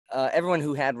everyone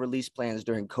who had release plans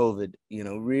during COVID,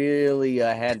 really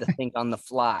had to think on the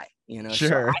fly, So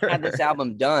Sure. I had this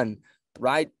album done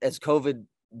right as COVID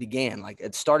began. Like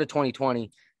it started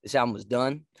 2020. This album was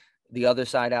done, the Other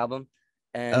Side album.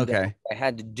 And Okay. what I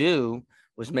had to do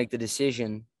was make the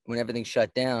decision when everything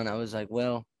shut down. I was like,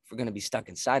 well, if we're going to be stuck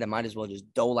inside, I might as well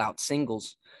just dole out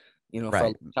singles, for a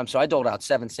Right. long time. So I doled out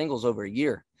 7 singles over a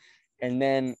year. And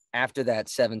then after that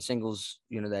 7 singles,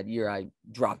 that year, I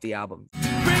dropped the album.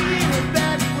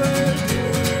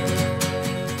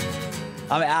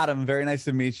 I'm Adam. Very nice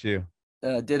to meet you.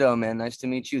 Ditto, man. Nice to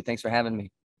meet you. Thanks for having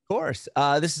me. Of course.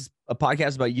 This is a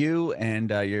podcast about you and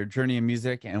your journey in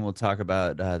music, and we'll talk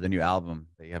about the new album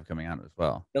that you have coming out as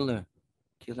well. Killer,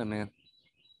 man.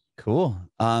 Cool.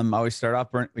 I always start off.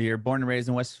 You're born and raised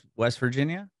in West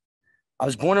Virginia. I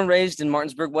was born and raised in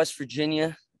Martinsburg, West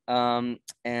Virginia,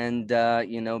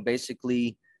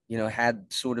 basically, had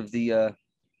sort of the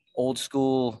old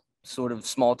school sort of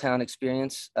small town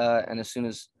experience. And as soon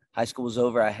as high school was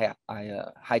over, I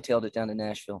hightailed it down to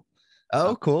Nashville.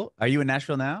 Oh, cool. Are you in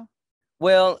Nashville now?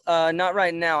 Well, not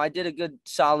right now. I did a good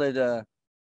solid a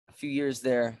few years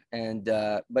there, and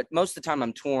but most of the time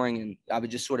I'm touring, and I would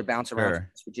just sort of bounce around from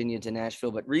West Virginia to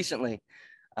Nashville. But recently,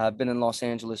 I've been in Los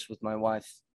Angeles with my wife,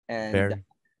 and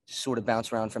just sort of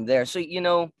bounce around from there. So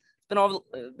been all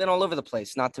over the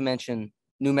place. Not to mention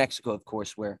New Mexico, of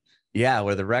course, where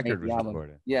the record was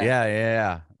recorded.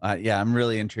 Yeah. I'm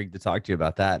really intrigued to talk to you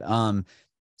about that.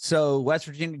 So West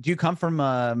Virginia, do you come from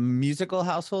a musical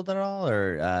household at all,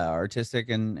 or artistic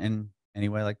in any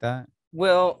way like that?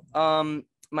 Well,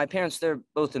 my parents, they're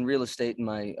both in real estate, and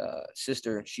my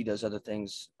sister, she does other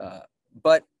things.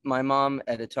 But my mom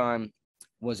at a time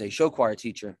was a show choir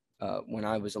teacher when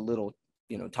I was a little,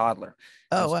 toddler.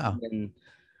 Oh, wow. And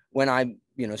when I,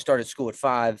 started school at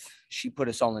 5, she put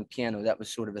us all in piano. That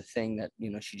was sort of a thing that,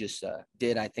 she just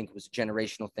did. I think it was a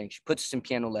generational thing. She puts us in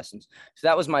piano lessons. So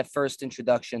that was my first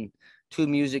introduction to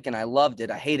music, and I loved it.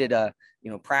 I hated,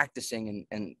 practicing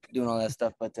and doing all that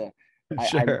stuff, but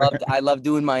I loved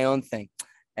doing my own thing.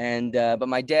 And but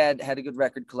my dad had a good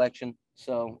record collection,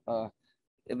 so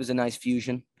it was a nice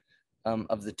fusion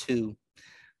of the two.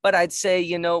 But I'd say,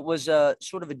 it was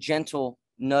sort of a gentle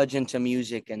nudge into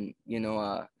music, and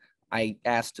I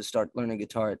asked to start learning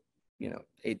guitar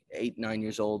at 8, 9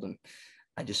 years old, and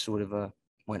I just sort of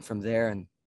went from there and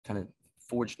kind of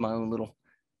forged my own little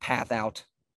path out.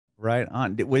 Right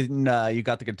on. When you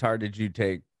got the guitar, did you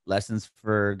take lessons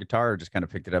for guitar, or just kind of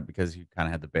picked it up because you kind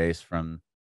of had the bass from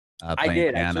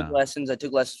playing piano? I took lessons. I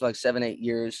took lessons for like 7, 8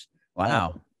 years.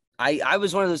 Wow. I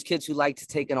was one of those kids who liked to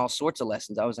take in all sorts of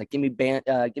lessons. I was like, give me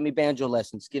banjo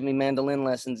lessons, give me mandolin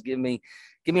lessons, give me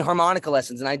harmonica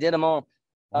lessons, and I did them all.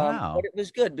 Wow. But it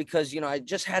was good because I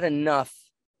just had enough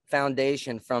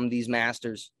foundation from these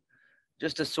masters,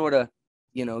 just to sort of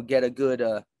get a good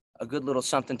little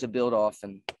something to build off.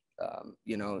 And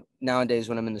nowadays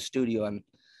when I'm in the studio, I'm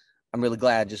really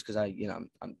glad, just because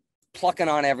I'm plucking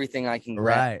on everything I can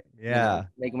grab. Right. Yeah.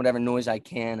 Making whatever noise I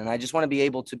can. And I just want to be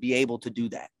able to do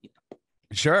that.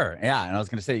 Sure. Yeah. And I was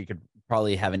going to say, you could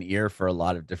probably have an ear for a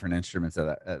lot of different instruments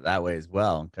that way as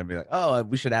well. And kind of be like, oh,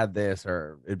 we should add this,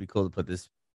 or it'd be cool to put this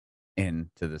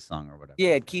into this song or whatever.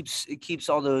 Yeah. It keeps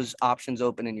all those options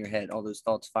open in your head, all those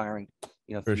thoughts firing,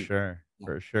 For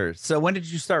sure. So when did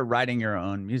you start writing your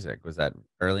own music? Was that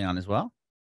early on as well?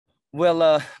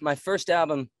 Well, my first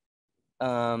album,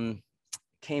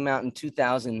 came out in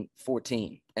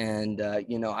 2014, and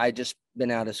I just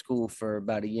been out of school for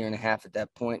about 1.5 years at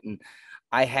that point, and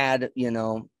I had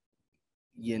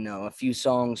a few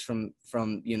songs from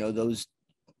those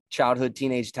childhood,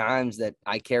 teenage times that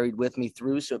I carried with me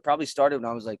through. So it probably started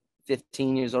when I was like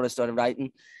 15 years old. I started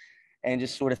writing and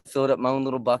just sort of filled up my own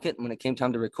little bucket, and when it came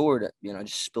time to record it, I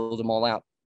just spilled them all out.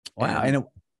 Wow. And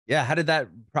yeah, how did that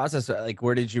process, like,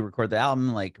 where did you record the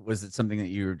album? Like, was it something that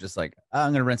you were just like, oh,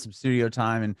 I'm gonna rent some studio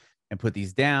time and put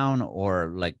these down,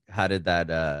 or like, how did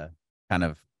that kind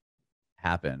of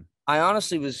happen? I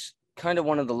honestly was kind of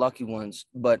one of the lucky ones,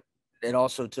 but it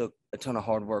also took a ton of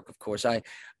hard work. Of course,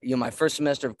 my first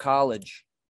semester of college,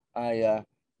 I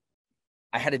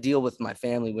had a deal with my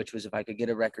family, which was if I could get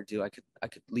a record deal, I could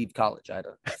leave college. I had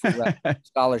a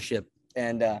scholarship,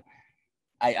 and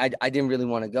I didn't really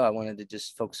want to go. I wanted to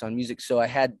just focus on music. So I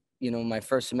had, my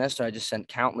first semester, I just sent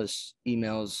countless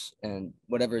emails and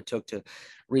whatever it took to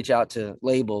reach out to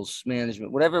labels,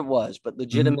 management, whatever it was, but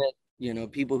legitimate,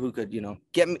 people who could,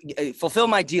 get me, fulfill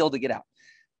my deal to get out.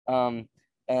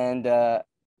 And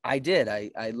I did.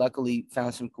 I luckily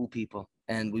found some cool people,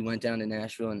 and we went down to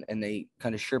Nashville, and they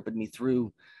kind of sherped me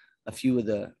through a few of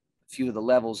the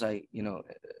levels.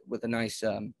 With a nice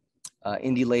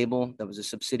indie label that was a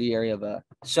subsidiary of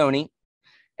Sony.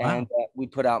 And Wow. we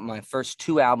put out my first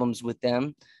 2 albums with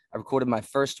them. I recorded my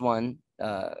first one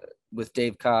with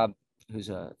Dave Cobb, who's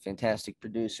a fantastic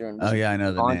producer, and was Oh a yeah, I great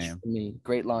know the launch name. for me.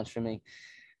 Great launch for me.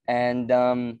 And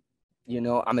I'm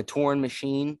a touring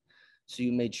machine, so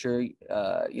I made sure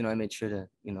to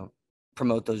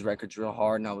promote those records real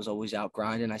hard, and I was always out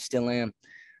grinding. I still am.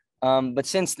 But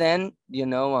since then,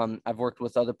 I've worked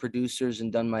with other producers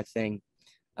and done my thing.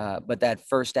 But that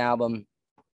first album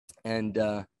and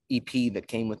EP that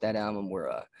came with that album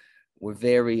were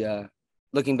very,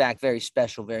 looking back, very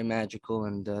special, very magical,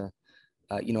 and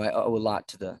I owe a lot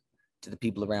to the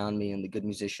people around me and the good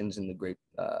musicians and the great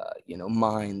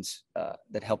minds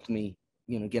that helped me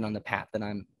get on the path that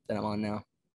I'm on now.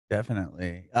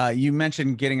 Definitely. You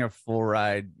mentioned getting a full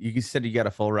ride. You said you got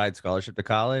a full ride scholarship to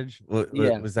college.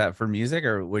 Yeah. Was that for music,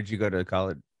 or would you go to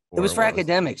college It was for? for What was?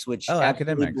 academics, which Oh,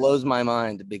 absolutely academics. blows my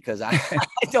mind because I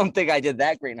don't think I did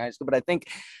that great in high school, but I think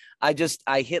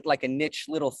I hit like a niche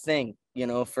little thing,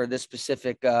 for this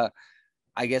specific,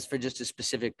 I guess for just a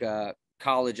specific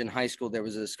college and high school. There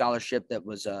was a scholarship that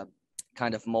was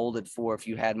kind of molded for if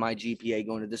you had my GPA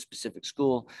going to this specific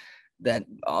school that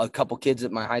a couple kids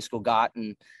at my high school got.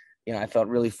 And, I felt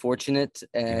really fortunate.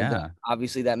 And Yeah,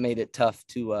 obviously that made it tough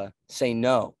to say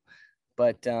no.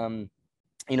 But,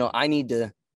 I need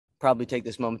to probably take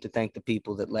this moment to thank the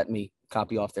people that let me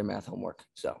copy off their math homework.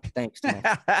 So thanks to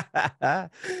my.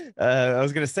 I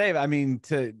was gonna say, I mean,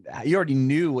 you already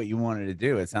knew what you wanted to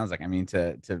do. It sounds like, I mean,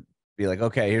 to be like,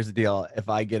 okay, here's the deal. If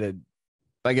I get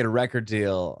a record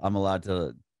deal, I'm allowed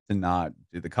to not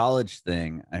do the college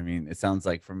thing. I mean, it sounds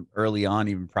like from early on,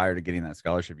 even prior to getting that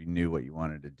scholarship, you knew what you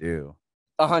wanted to do.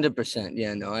 100%.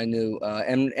 Yeah, no, I knew.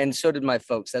 And so did my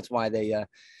folks. That's why they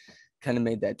kind of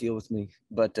made that deal with me.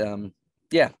 But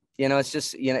yeah, it's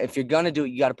just, if you're going to do it,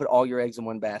 you got to put all your eggs in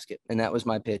one basket. And that was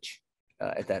my pitch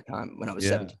at that time when I was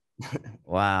Yeah. 17.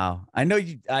 Wow. I know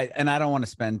and I don't want to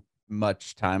spend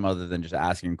much time other than just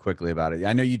asking quickly about it.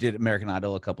 I know you did American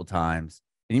Idol a couple times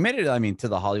and you made it, I mean, to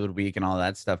the Hollywood Week and all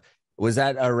that stuff. Was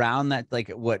that around that? Like,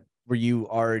 what were you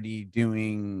already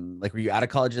doing? Like, were you out of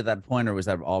college at that point, or was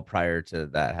that all prior to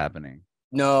that happening?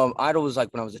 No, Idol was like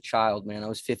when I was a child, man. I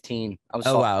was 15. I was Oh,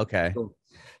 sophomore wow. in Okay. school.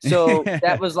 So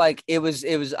that was like, I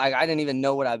didn't even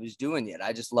know what I was doing yet.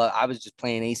 I was just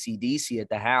playing AC/DC at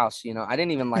the house. I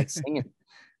didn't even like singing.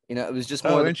 It was just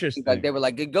more Oh, like interesting. they were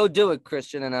like, go do it,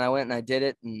 Christian. And then I went and I did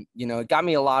it. And, it got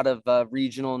me a lot of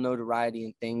regional notoriety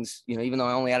and things, even though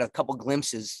I only had a couple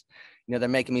glimpses, they're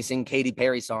making me sing Katy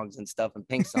Perry songs and stuff and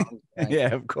Pink songs.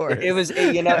 Yeah, of It course. was,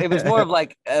 it was more of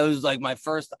like, it was like my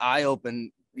first eye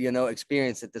open,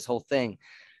 experience at this whole thing.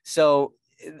 So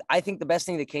I think the best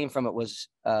thing that came from it was,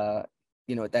 at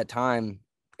that time,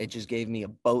 it just gave me a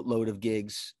boatload of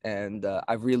gigs, and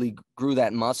I really grew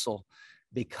that muscle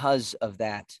because of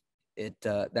that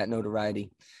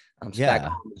notoriety. So back Yeah.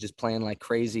 home, I was just playing like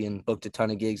crazy and booked a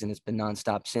ton of gigs, and it's been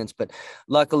nonstop since. But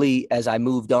luckily, as I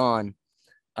moved on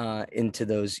into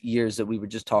those years that we were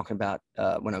just talking about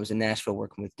when I was in Nashville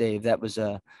working with Dave, that was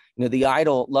the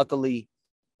Idol. Luckily,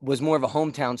 was more of a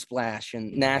hometown splash,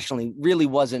 and nationally really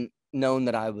wasn't known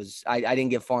that I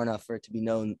didn't get far enough for it to be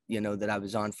known, that I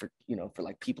was on for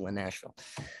like people in Nashville.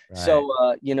 Right.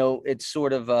 So, it's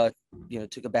sort of,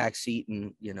 took a back seat,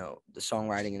 and, the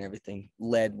songwriting and everything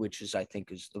led, which I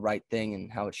think is the right thing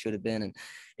and how it should have been. And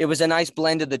it was a nice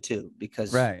blend of the two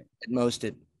because Right. at most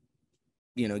it,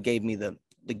 gave me the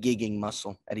gigging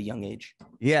muscle at a young age.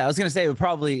 Yeah, I was gonna say it would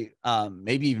probably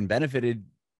maybe even benefited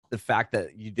the fact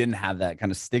that you didn't have that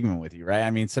kind of stigma with you, right? I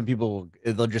mean, some people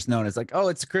they'll just know it's like, oh,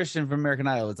 it's Christian from American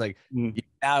Idol. It's like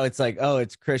now it's like, oh,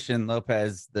 it's Christian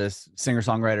Lopez, this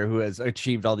singer-songwriter who has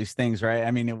achieved all these things, right?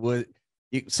 I mean,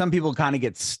 some people kind of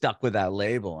get stuck with that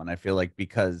label, and I feel like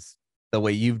because the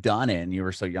way you've done it and you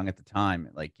were so young at the time,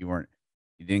 like you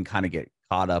didn't kind of get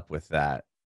caught up with that.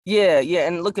 Yeah, yeah.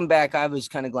 And looking back, I was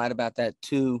kind of glad about that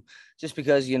too, just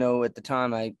because, at the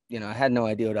time I had no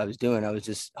idea what I was doing. I was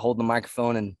just holding the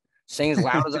microphone and saying as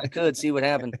loud as I could, see what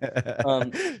happened.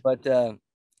 But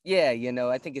yeah,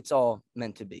 I think it's all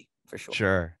meant to be for sure.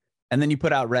 Sure. And then you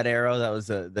put out Red Arrow. That was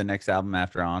the next album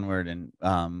after Onward. And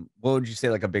what would you say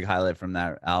like a big highlight from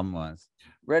that album was?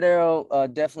 Red Arrow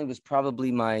definitely was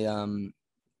probably my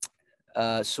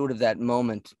sort of that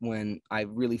moment when I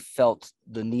really felt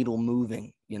the needle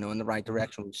moving, in the right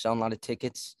direction. We were selling a lot of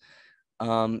tickets.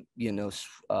 My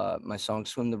song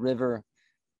 "Swim the River"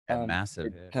 Yeah,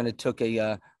 massive. kind of took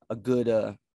a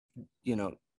good,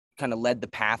 kind of led the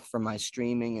path for my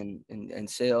streaming and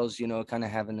sales. Kind of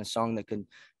having a song that could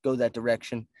go that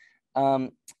direction.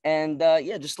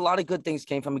 Yeah, just a lot of good things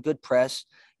came from a good press.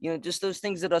 Just those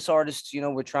things that us artists,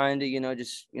 we're trying to,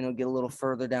 just, get a little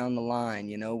further down the line.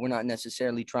 We're not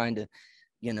necessarily trying to,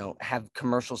 have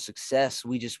commercial success.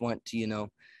 We just want to,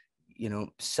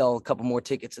 sell a couple more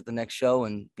tickets at the next show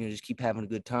and, just keep having a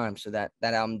good time. So that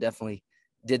album definitely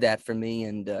did that for me.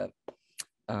 And,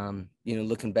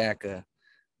 looking back,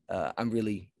 I'm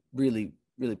really, really,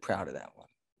 really proud of that one.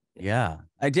 Yeah,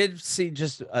 I did see,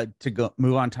 just to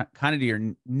move on kind of to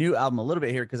your new album a little bit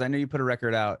here, because I know you put a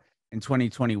record out in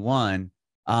 2021.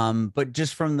 But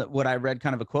just from what I read,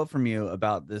 kind of a quote from you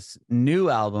about this new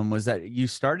album was that did you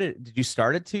start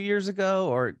it 2 years ago,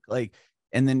 or like,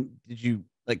 and then did you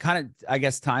like kind of, I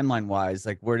guess, timeline wise,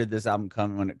 like where did this album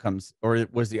come when it comes, or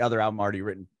was the other album already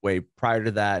written way prior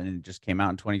to that and it just came out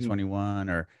in 2021,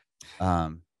 or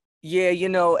Yeah,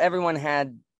 everyone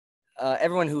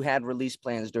who had release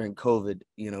plans during COVID,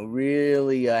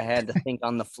 really had to think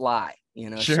on the fly,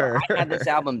 Sure. So I had this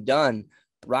album done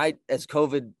right as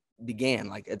COVID began.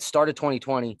 Like it started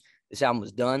 2020, this album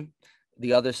was done,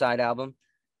 the Other Side album.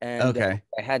 And Okay.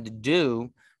 what I had to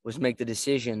do was make the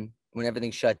decision when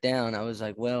everything shut down. I was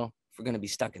like, well, if we're going to be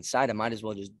stuck inside, I might as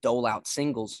well just dole out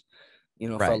singles, for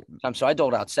a Right. long time. So I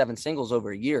doled out 7 singles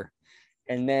over a year.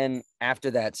 And then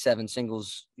after that 7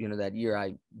 singles, that year,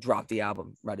 I dropped the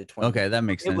album right at 20. Okay, that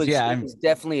makes sense. It was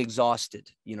definitely exhausted.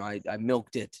 I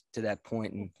milked it to that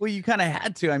point. And well, you kind of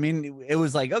had to. I mean, it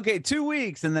was like, okay, 2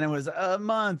 weeks, and then it was a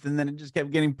month, and then it just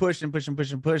kept getting pushed and pushed and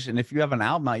pushed and pushed. And if you have an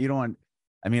album out, you don't want,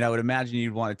 I mean, I would imagine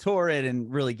you'd want to tour it and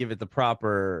really give it the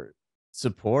proper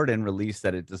support and release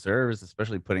that it deserves,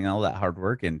 especially putting all that hard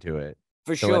work into it.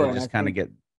 for So let sure. it just kind of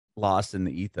get lost in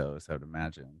the ethos, I would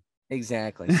imagine.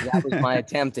 Exactly. So that was my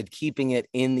attempt at keeping it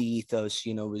in the ethos,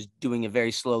 was doing it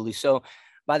very slowly. So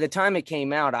by the time it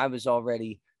came out, I was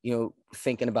already,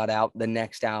 thinking about the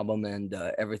next album and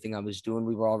everything I was doing.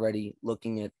 We were already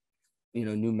looking at,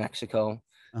 New Mexico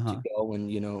to go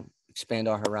and, expand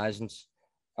our horizons.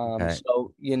 Okay.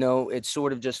 So, it's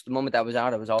sort of just the moment that was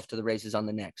out, I was off to the races on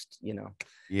the next, Yeah.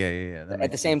 That at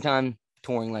makes the same sense. time,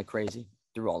 touring like crazy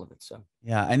through all of it. So.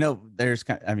 Yeah, I know there's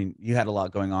I mean, you had a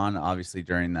lot going on obviously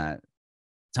during that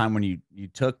time when you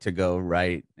took to go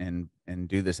write and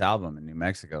do this album in New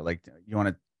Mexico. Like, you want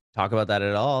to talk about that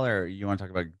at all, or you want to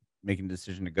talk about making a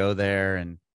decision to go there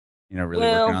and, really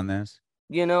working Well, on this?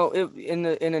 in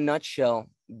a nutshell,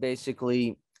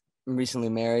 basically, I'm recently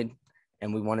married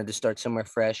and we wanted to start somewhere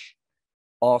fresh.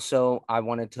 Also, I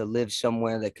wanted to live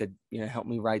somewhere that could, help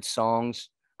me write songs.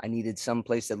 I needed some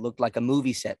place that looked like a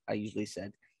movie set, I usually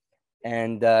said.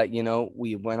 And,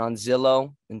 we went on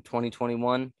Zillow in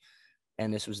 2021,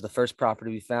 and this was the first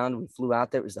property we found. We flew out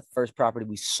there. It was the first property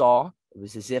we saw. It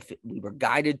was as if we were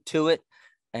guided to it.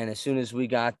 And as soon as we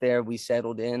got there, we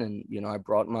settled in, and, I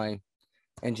brought my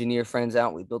engineer friends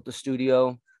out. We built the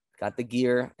studio, got the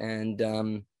gear, and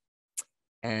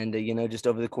just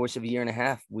over the course of a year and a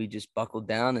half, we just buckled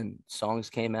down and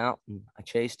songs came out, and I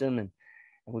chased them, and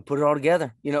we put it all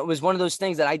together. It was one of those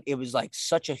things that it was like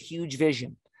such a huge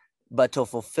vision, but to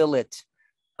fulfill it,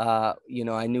 I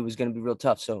knew it was going to be real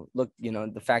tough. So look,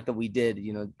 the fact that we did,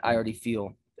 I already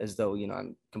feel as though,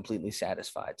 I'm completely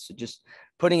satisfied. So just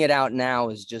putting it out now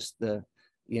is just the,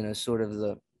 sort of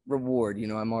the reward,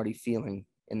 I'm already feeling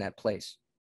in that place.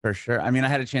 For sure. I mean, I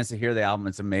had a chance to hear the album.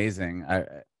 It's amazing.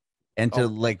 And to Oh,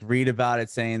 like read about it,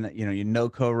 saying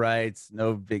that, co-writes,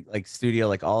 no big like studio,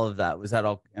 like all of that. Was that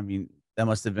all? I mean, that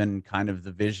must have been kind of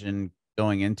the vision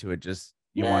going into it. Just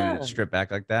you wanted it yeah. stripped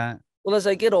back like that. Well, as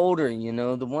I get older,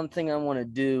 the one thing I want to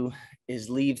do is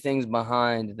leave things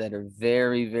behind that are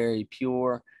very, very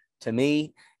pure to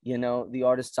me. The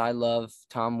artists I love,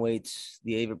 Tom Waits,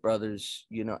 the Avett Brothers,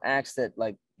 acts that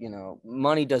like,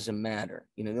 money doesn't matter.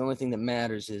 The only thing that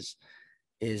matters is,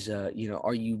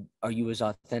 are you as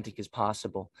authentic as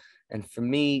possible? And for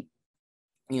me,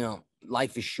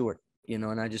 life is short, and I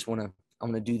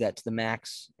want to do that to the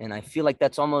max. And I feel like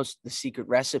that's almost the secret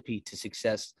recipe to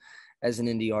success as an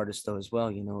indie artist though, as well,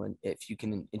 and if you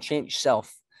can enchant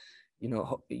yourself,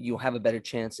 you'll have a better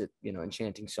chance at,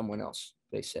 enchanting someone else,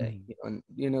 they say. Mhm.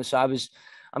 And so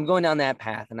I'm going down that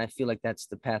path, and I feel like that's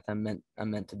the path I'm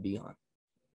meant to be on.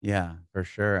 Yeah, for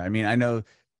sure. I mean, I know,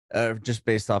 just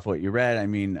based off what you read, I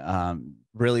mean,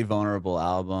 really vulnerable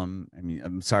album. I mean,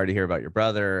 I'm sorry to hear about your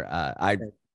brother. I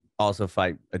also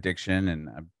fight addiction,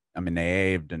 and I'm in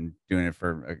AA. I've been doing it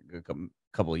for a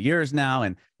couple of years now,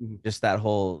 and Mhm. just that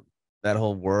whole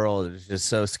world is just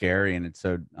so scary, and it's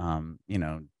so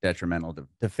detrimental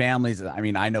to families. I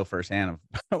mean, I know firsthand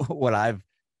of what I've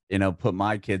put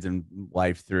my kids and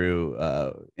wife through,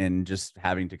 and just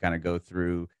having to kind of go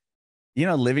through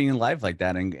living in life like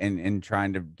that and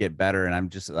trying to get better. And I'm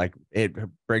just like, it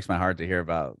breaks my heart to hear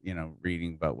about,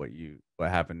 reading about what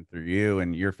happened through you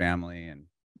and your family. And,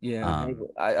 Yeah,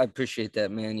 I appreciate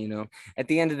that, man. At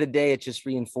the end of the day, it just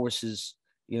reinforces,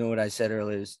 what I said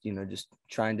earlier is, just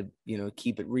trying to,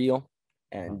 keep it real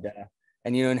and,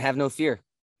 and have no fear,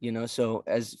 so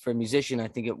as for a musician, I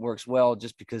think it works well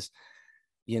just because,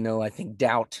 I think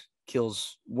doubt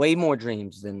kills way more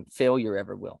dreams than failure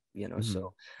ever will,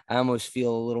 so I almost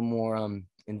feel a little more,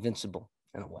 invincible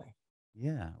in a way.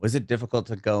 Yeah. Was it difficult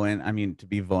to go in? I mean, to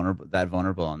be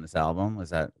vulnerable on this album? Was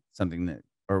that something that,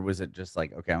 or was it just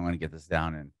like, okay, I'm going to get this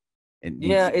down and it needs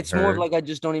Yeah, to be it's more of heard? like I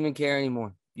just don't even care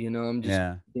anymore. I'm just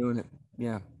Yeah. doing it.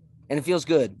 Yeah. And it feels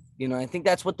good. I think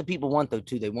that's what the people want though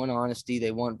too. They want honesty,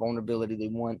 they want vulnerability, they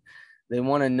want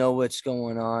to know what's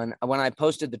going on. When I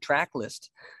posted the track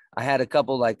list, I had a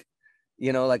couple like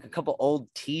a couple old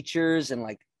teachers and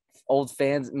like old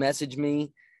fans message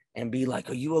me and be like,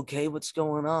 "Are you okay? What's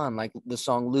going on?" Like the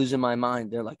song "Losing My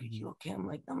Mind." They're like, "Are you okay?" I'm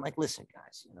like, listen,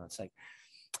 guys, it's like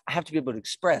I have to be able to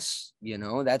express,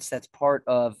 that's part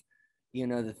of,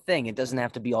 the thing. It doesn't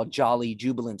have to be all jolly,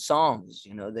 jubilant songs,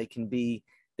 they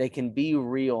can be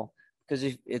real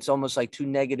because it's almost like two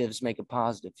negatives make a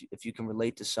positive. If you can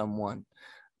relate to someone,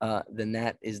 then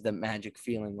that is the magic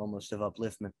feeling almost of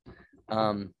upliftment.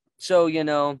 So,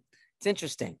 it's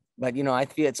interesting, but, I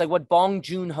feel it's like what Bong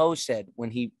Joon-ho said when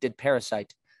he did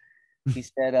Parasite. He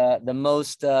said, the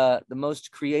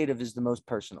most creative is the most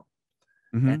personal.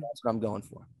 And Hmm. that's what I'm going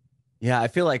for. Yeah. I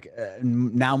feel like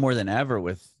now more than ever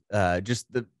with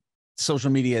just the social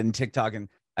media and TikTok, and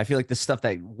I feel like the stuff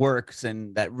that works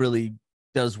and that really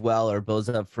does well or blows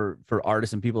up for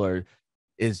artists and people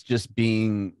is just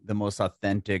being the most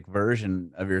authentic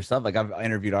version of yourself. Like I've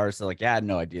interviewed artists that are like, yeah, I had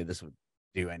no idea this would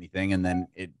do anything, and then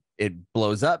it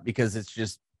blows up because it's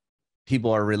just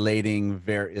people are relating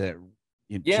very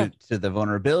Yeah. to the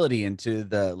vulnerability and to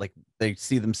the like they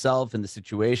see themselves in the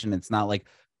situation. It's not like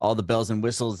all the bells and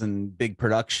whistles and big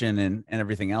production and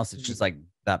everything else. It's just like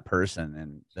that person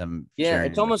and them Yeah. It's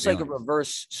sharing their almost like a feelings.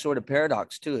 reverse sort of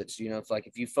paradox too. It's, it's like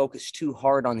if you focus too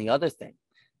hard on the other thing,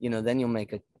 then you'll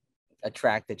make a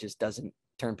track that just doesn't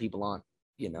turn people on,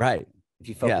 you know. Right. If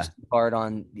you focus Yeah. too hard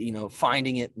on,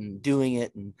 finding it and doing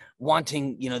it and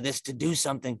wanting, this to do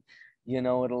something,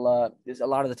 it'll there's a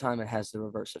lot of the time it has the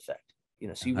reverse effect.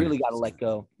 So you really got to 100%. let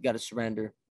go, you got to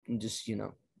surrender and just,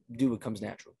 do what comes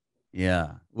natural.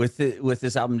 Yeah. With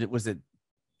this album,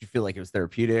 you feel like it was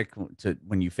therapeutic to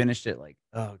when you finished it, like,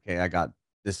 oh, okay, I got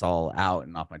this all out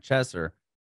and off my chest, or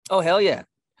Oh, hell yeah.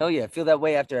 Hell yeah. I feel that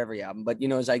way after every album. But,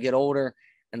 as I get older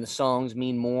and the songs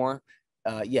mean more,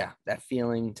 yeah, that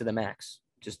feeling to the max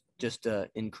just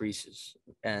increases.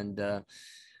 And,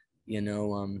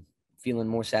 feeling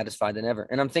more satisfied than ever.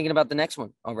 And I'm thinking about the next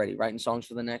one already, writing songs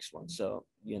for the next one. So,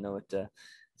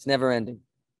 it's never ending.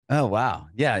 oh wow.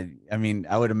 Yeah. I mean,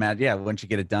 I would imagine, yeah, once you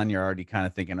get it done, you're already kind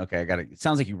of thinking, okay, I gotta it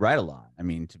sounds like you write a lot. I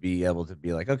mean, to be able to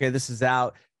be like, okay, this is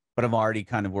out, but I'm already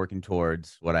kind of working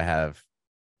towards what I have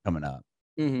coming up.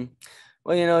 Hmm.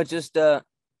 Well, it just,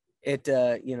 it,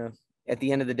 at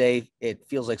the end of the day, it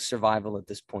feels like survival at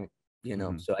this point,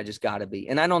 Mhm. so I just gotta be,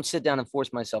 and I don't sit down and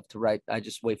force myself to write. I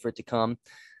just wait for it to come.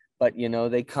 But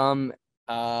they come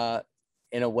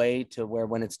in a way to where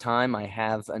when it's time, I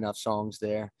have enough songs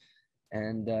there.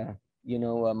 And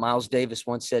Miles Davis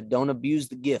once said, "Don't abuse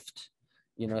the gift."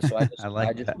 So I I just I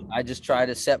like just that. I just try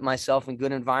to set myself in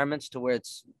good environments to where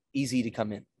it's easy to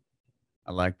come in.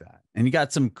 I like that. And you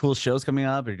got some cool shows coming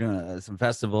up. You're doing some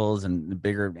festivals and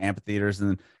bigger amphitheaters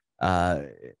and uh,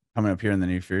 coming up here in the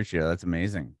near future. That's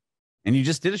amazing. And you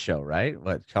just did a show, right?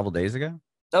 What, a couple days ago?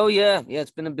 Oh yeah, yeah.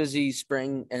 It's been a busy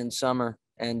spring and summer,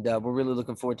 and we're really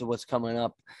looking forward to what's coming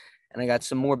up. And I got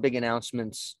some more big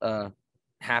announcements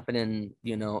happening,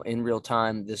 in real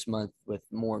time this month with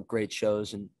more great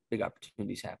shows and big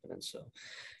opportunities happening. So,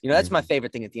 that's my Amazing.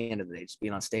 favorite thing at the end of the day, just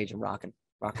being on stage and rocking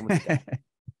with the guys.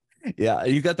 Yeah,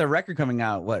 you got the record coming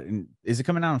out. What is it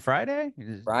coming out on Friday?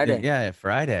 Friday. Yeah,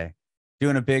 Friday.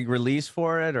 Doing a big release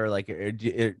for it, or like,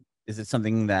 is it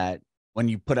something that when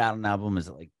you put out an album, is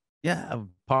it like, yeah, a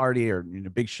party or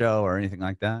big show or anything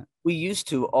like that? We used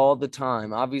to all the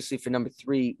time. Obviously, for number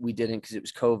three, we didn't because it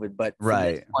was COVID. But for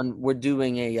this Right. one, we're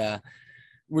doing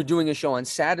a show on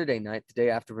Saturday night, the day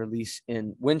after release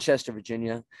in Winchester,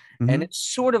 Virginia, and Hmm. it's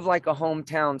sort of like a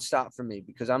hometown stop for me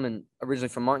because I'm originally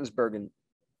from Martinsburg, and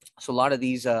so a lot of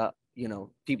these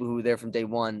people who were there from day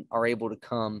one are able to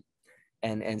come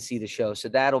and see the show. So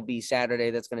that'll be Saturday.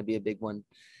 That's going to be a big one,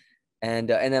 and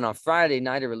then on Friday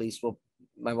night of release,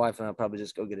 my wife and I'll probably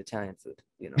just go get Italian food.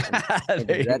 There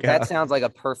you That go. sounds like a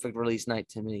perfect release night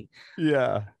to me.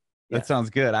 Yeah. That sounds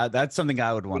good. That's something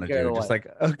I would want to do. Just like,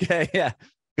 okay, yeah,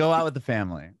 go out with the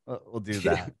family. We'll do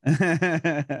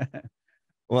that.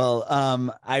 Well,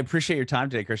 I appreciate your time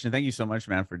today, Christian. Thank you so much,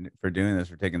 man, for doing this,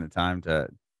 for taking the time to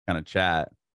kind of chat.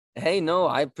 Hey, no,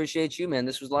 I appreciate you, man.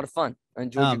 This was a lot of fun. I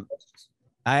enjoyed your questions.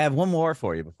 I have one more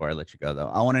for you before I let you go, though.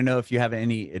 I want to know if you have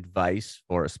any advice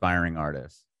for aspiring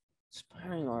artists.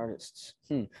 Aspiring artists.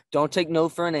 Don't take no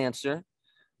for an answer.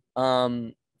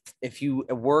 If you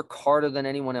work harder than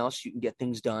anyone else, you can get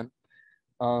things done.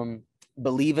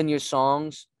 Believe in your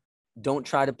songs. Don't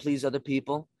try to please other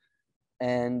people.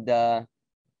 And,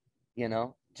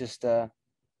 just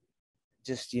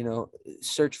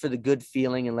search for the good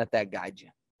feeling and let that guide you.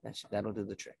 That'll do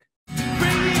the trick.